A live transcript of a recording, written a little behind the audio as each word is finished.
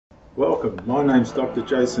Welcome, my name's Dr.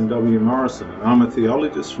 Jason W. Morrison and I'm a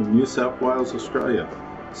theologist from New South Wales, Australia.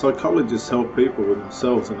 Psychologists help people with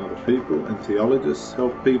themselves and other people, and theologists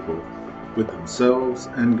help people with themselves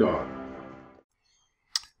and God.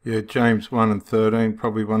 Yeah, James 1 and 13,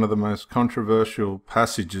 probably one of the most controversial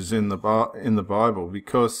passages in the Bible,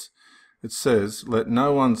 because it says, "Let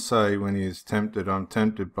no one say when he is tempted, I'm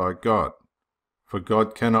tempted by God. For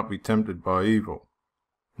God cannot be tempted by evil,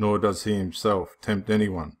 nor does he himself tempt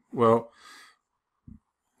anyone." Well,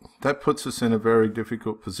 that puts us in a very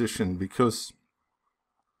difficult position, because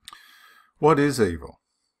what is evil?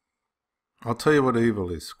 I'll tell you what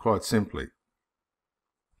evil is, quite simply.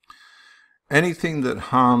 Anything that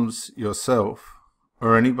harms yourself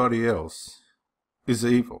or anybody else is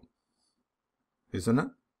evil, isn't it?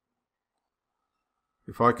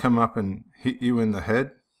 If I come up and hit you in the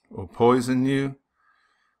head, or poison you,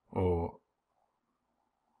 or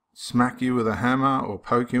smack you with a hammer, or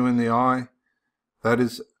poke you in the eye, that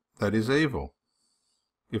is evil.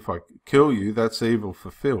 If I kill you, that's evil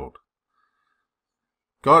fulfilled.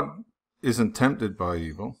 God isn't tempted by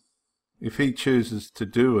evil. If he chooses to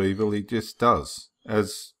do evil, he just does,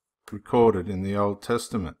 as recorded in the Old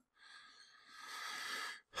Testament.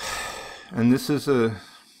 And this is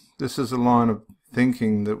a line of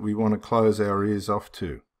thinking that we want to close our ears off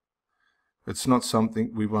to. It's not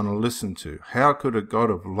something we want to listen to. How could a God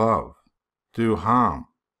of love do harm?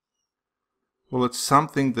 Well, it's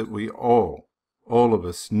something that we all of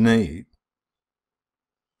us need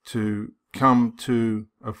to come to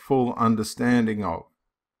a full understanding of.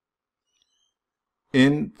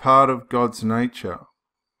 In part of God's nature,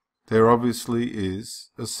 there obviously is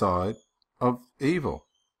a side of evil.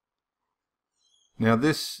 Now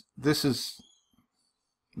this is,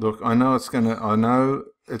 look, I know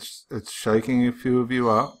it's shaking a few of you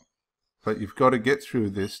up, but you've got to get through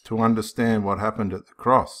this to understand what happened at the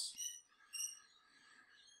cross.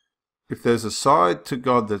 If there's a side to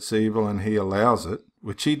God that's evil and he allows it,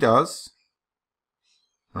 which he does,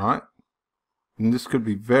 right? And this could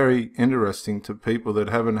be very interesting to people that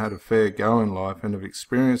haven't had a fair go in life and have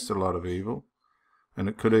experienced a lot of evil. And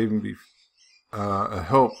it could even be a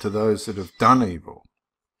help to those that have done evil.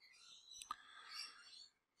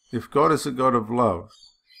 If God is a God of love,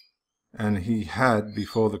 and he had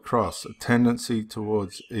before the cross a tendency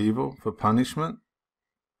towards evil for punishment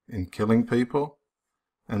in killing people,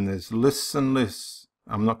 and there's lists and lists,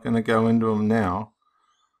 I'm not going to go into them now,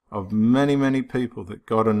 of many, many people that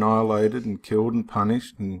God annihilated and killed and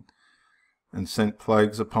punished and sent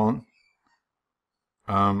plagues upon.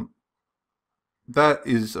 That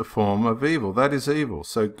is a form of evil. That is evil.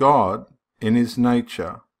 So God, in his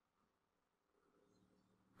nature,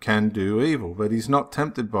 can do evil, but he's not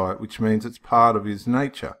tempted by it, which means it's part of his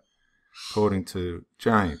nature, according to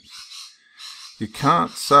James. You can't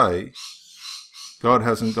say God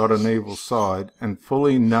hasn't got an evil side and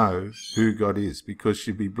fully know who God is, because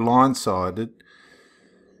you'd be blindsided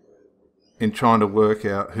in trying to work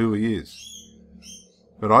out who he is.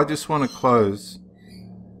 But I just want to close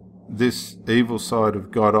this evil side of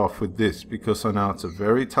God off with this, because I know it's a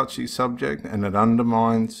very touchy subject and it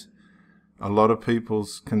undermines a lot of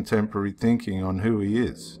people's contemporary thinking on who he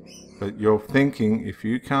is. But your thinking, if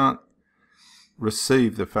you can't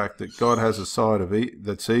receive the fact that God has a side of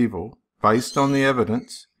that's evil, based on the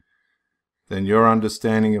evidence, then your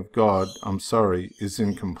understanding of God, I'm sorry, is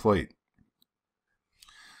incomplete.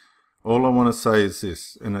 All I want to say is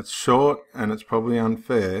this, and it's short and it's probably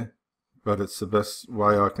unfair, but it's the best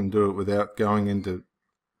way I can do it without going into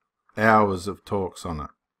hours of talks on it.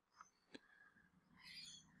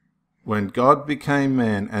 When God became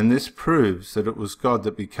man, and this proves that it was God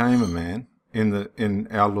that became a man in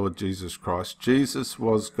our Lord Jesus Christ. Jesus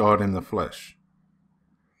was God in the flesh.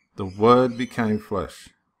 The Word became flesh.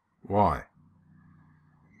 Why?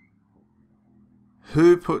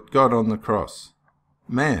 Who put God on the cross?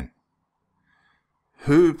 Man.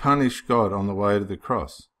 Who punished God on the way to the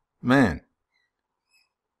cross? Man.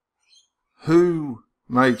 Who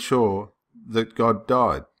made sure that God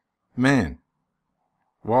died? Man.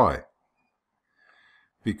 Why?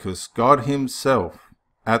 Because God himself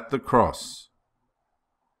at the cross,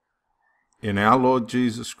 in our Lord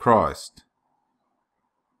Jesus Christ,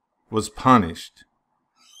 was punished.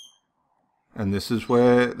 And this is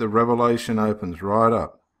where the revelation opens right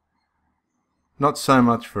up. Not so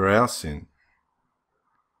much for our sin,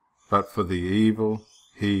 but for the evil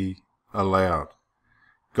he allowed.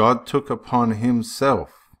 God took upon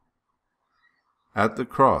himself at the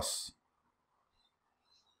cross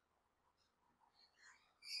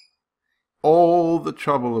all the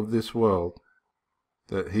trouble of this world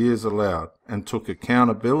that he has allowed, and took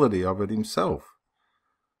accountability of it himself.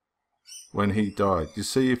 when he died. You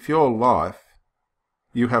see, if your life,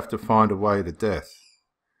 you have to find a way to death.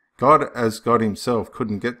 God, as God himself,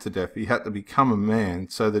 couldn't get to death. He had to become a man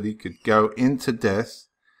so that he could go into death,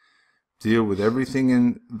 deal with everything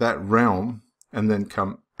in that realm, and then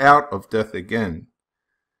come out of death again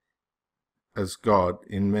as God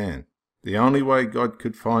in man. The only way God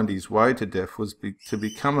could find his way to death was to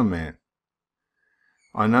become a man.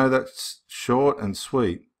 I know that's short and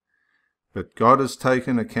sweet, but God has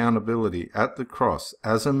taken accountability at the cross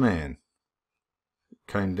as a man,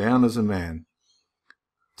 came down as a man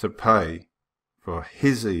to pay for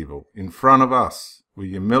his evil in front of us. We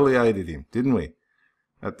humiliated him, didn't we,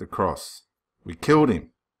 at the cross? We killed him.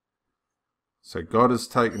 So God has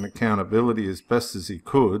taken accountability as best as he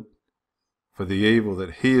could for the evil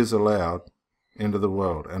that he has allowed into the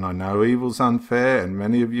world. And I know evil's unfair, and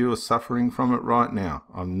many of you are suffering from it right now.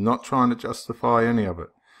 I'm not trying to justify any of it.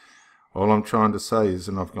 All I'm trying to say is,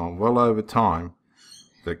 and I've gone well over time,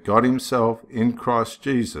 that God himself in Christ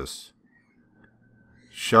Jesus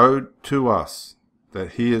showed to us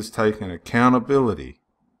that he has taken accountability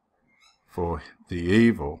for the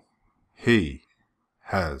evil he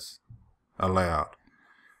has allowed.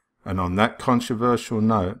 And on that controversial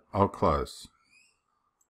note, I'll close.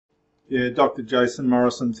 Yeah, Dr. Jason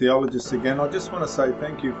Morrison Theologist again. I just want to say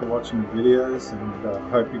thank you for watching the videos,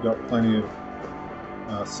 and hope you got plenty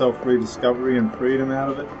of self-rediscovery and freedom out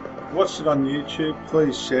of it. If you watched it on YouTube,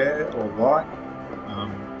 please share or like,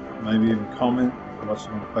 maybe even comment. If you watched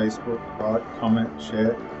it on Facebook, like, comment,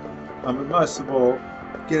 share. But most of all,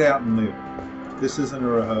 get out and live. This isn't a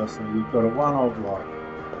rehearsal. You've got a one-off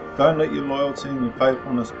life. Don't let your loyalty and your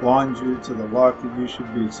faithfulness blind you to the life that you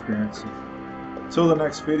should be experiencing. Till the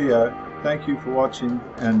next video, thank you for watching,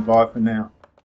 and bye for now.